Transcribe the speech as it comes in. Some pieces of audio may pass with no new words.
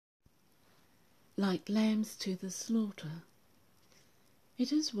like lambs to the slaughter.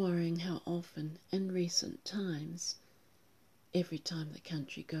 It is worrying how often, in recent times, every time the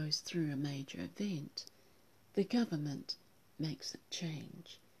country goes through a major event, the government makes it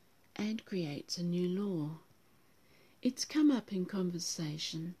change and creates a new law. It's come up in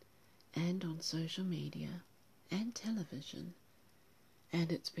conversation and on social media and television,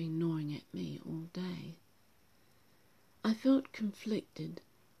 and it's been gnawing at me all day. I felt conflicted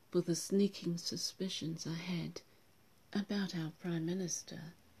for the sneaking suspicions I had about our Prime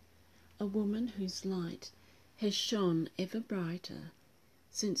Minister, a woman whose light has shone ever brighter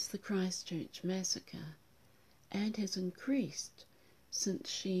since the Christchurch massacre and has increased since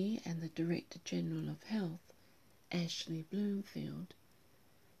she and the Director General of Health, Ashley Bloomfield,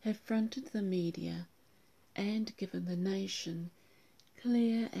 have fronted the media and given the nation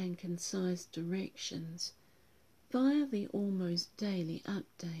clear and concise directions via the almost daily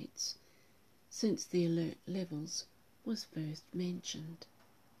updates since the alert levels was first mentioned.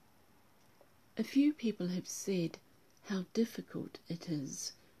 A few people have said how difficult it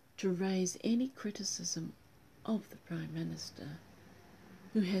is to raise any criticism of the Prime Minister,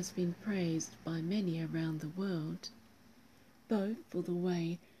 who has been praised by many around the world, both for the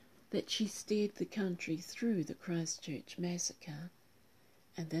way that she steered the country through the Christchurch massacre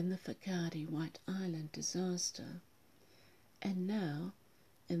and then the Whakaari White Island disaster, and now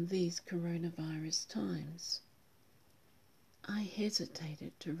in these coronavirus times. I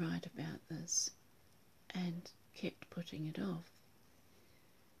hesitated to write about this and kept putting it off,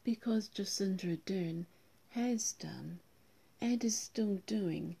 because Jacinda Ardern has done and is still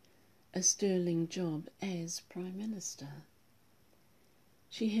doing a sterling job as Prime Minister.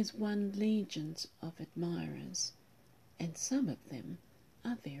 She has won legions of admirers, and some of them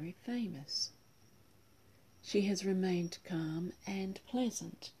are very famous. She has remained calm and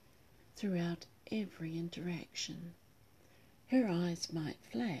pleasant throughout every interaction. Her eyes might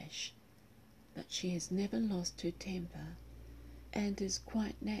flash, but she has never lost her temper and is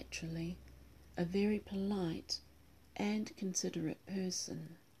quite naturally a very polite and considerate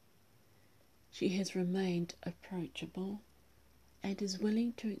person. She has remained approachable and is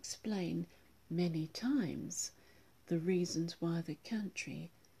willing to explain many times the reasons why the country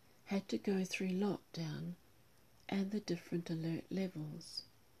had to go through lockdown and the different alert levels.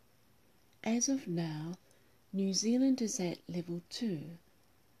 As of now, New Zealand is at level 2,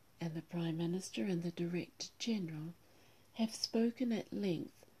 and the Prime Minister and the Director General have spoken at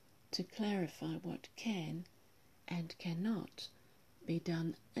length to clarify what can and cannot be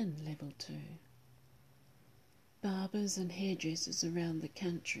done in level 2. Barbers and hairdressers around the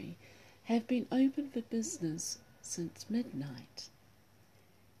country have been open for business since midnight.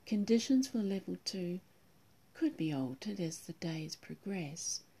 Conditions for level 2 could be altered as the days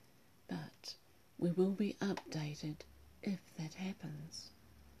progress, but we will be updated if that happens.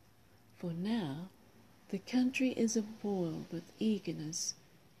 For now, the country is aboil with eagerness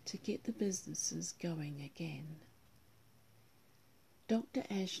to get the businesses going again. Dr.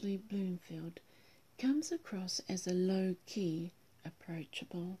 Ashley Bloomfield comes across as a low-key,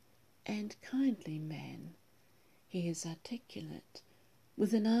 approachable and kindly man. He is articulate,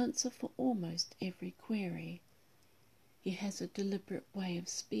 with an answer for almost every query. He has a deliberate way of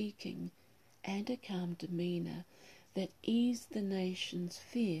speaking and a calm demeanour that ease the nation's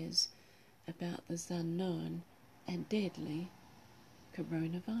fears about this unknown and deadly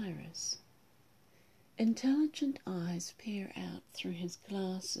coronavirus. Intelligent eyes peer out through his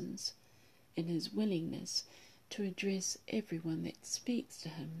glasses in his willingness to address everyone that speaks to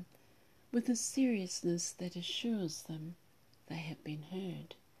him with a seriousness that assures them they have been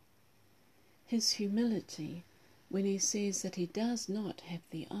heard. His humility when he says that he does not have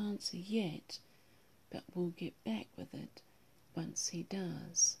the answer yet, but will get back with it once he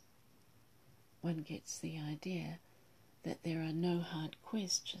does. One gets the idea that there are no hard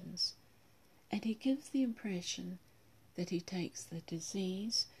questions, and he gives the impression that he takes the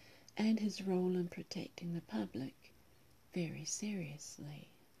disease and his role in protecting the public very seriously.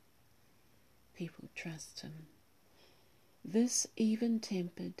 People trust him. This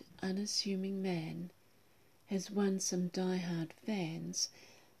even-tempered, unassuming man has won some die-hard fans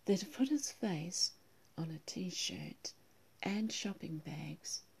that have put his face on a t-shirt and shopping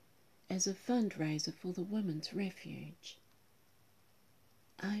bags as a fundraiser for the Women's Refuge.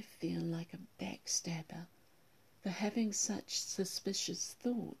 I feel like a backstabber for having such suspicious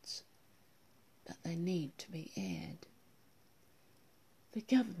thoughts, but they need to be aired. The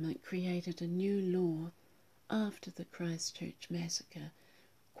government created a new law after the Christchurch massacre,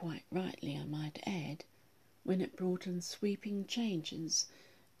 quite rightly I might add, when it brought in sweeping changes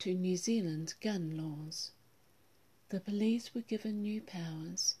to New Zealand's gun laws. The police were given new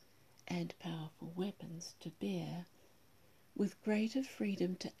powers and powerful weapons to bear, with greater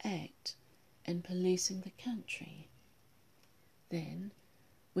freedom to act in policing the country. Then,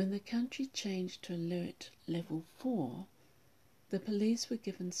 when the country changed to Alert Level 4, the police were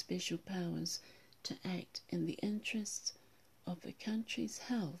given special powers to act in the interests of the country's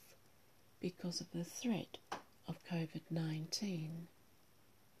health because of the threat of COVID-19.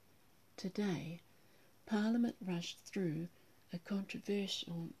 Today, Parliament rushed through a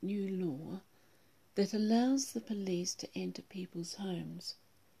controversial new law that allows the police to enter people's homes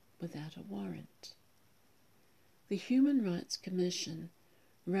without a warrant. The Human Rights Commission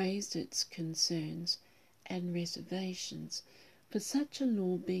raised its concerns and reservations for such a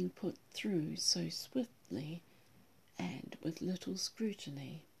law being put through so swiftly and with little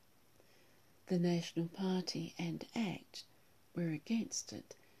scrutiny. The National Party and ACT were against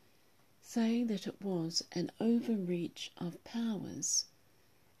it, saying that it was an overreach of powers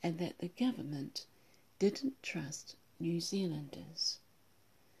and that the government didn't trust New Zealanders.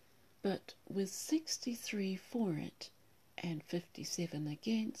 But with 63 for it and 57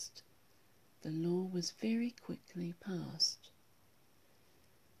 against, the law was very quickly passed.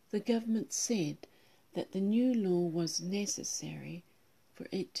 The government said that the new law was necessary for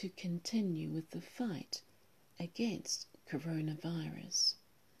it to continue with the fight against coronavirus.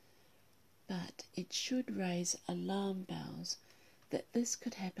 But it should raise alarm bells that this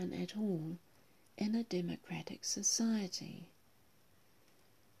could happen at all in a democratic society.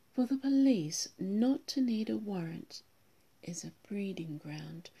 For the police not to need a warrant is a breeding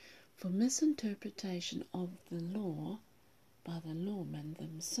ground for misinterpretation of the law by the lawmen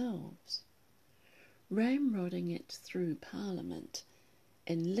themselves, ramrodding it through Parliament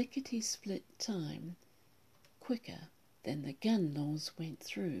in lickety-split time, quicker than the gun laws went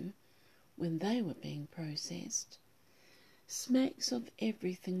through when they were being processed, smacks of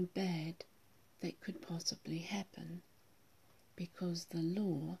everything bad that could possibly happen, because the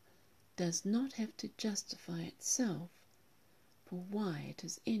law does not have to justify itself for why it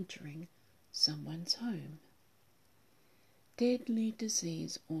is entering someone's home. Deadly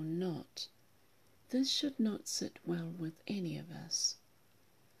disease or not, this should not sit well with any of us.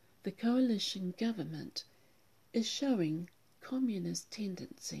 The coalition government is showing communist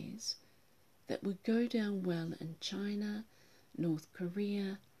tendencies that would go down well in China, North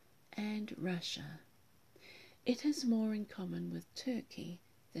Korea, and Russia. It has more in common with Turkey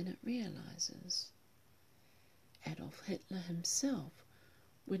than it realizes. Adolf Hitler himself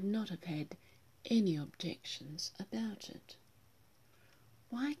would not have had any objections about it.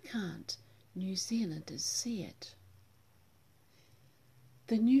 Why can't New Zealanders see it?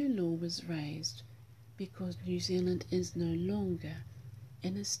 The new law was raised because New Zealand is no longer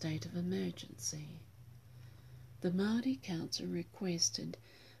in a state of emergency. The Māori Council requested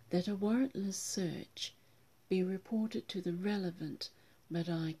that a warrantless search be reported to the relevant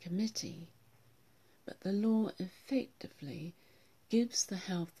Marae Committee, but the law effectively gives the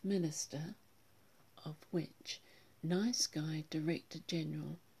Health Minister, of which nice guy Director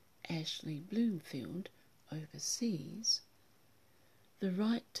General Ashley Bloomfield oversees, the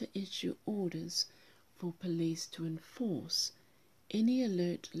right to issue orders for police to enforce any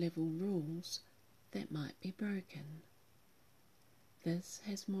alert level rules that might be broken. This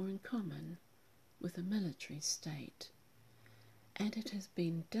has more in common with a military state, and it has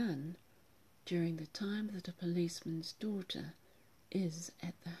been done during the time that a policeman's daughter is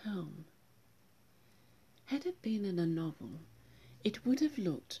at the helm. Had it been in a novel, it would have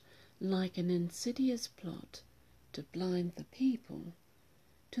looked like an insidious plot to blind the people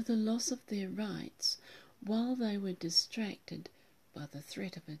to the loss of their rights while they were distracted by the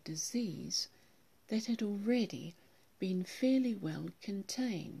threat of a disease that had already been fairly well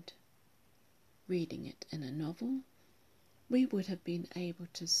contained. Reading it in a novel, we would have been able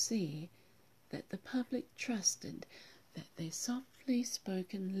to see that the public trusted that their softly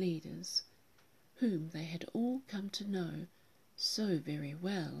spoken leaders, whom they had all come to know so very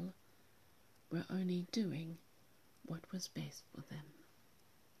well, were only doing what was best for them.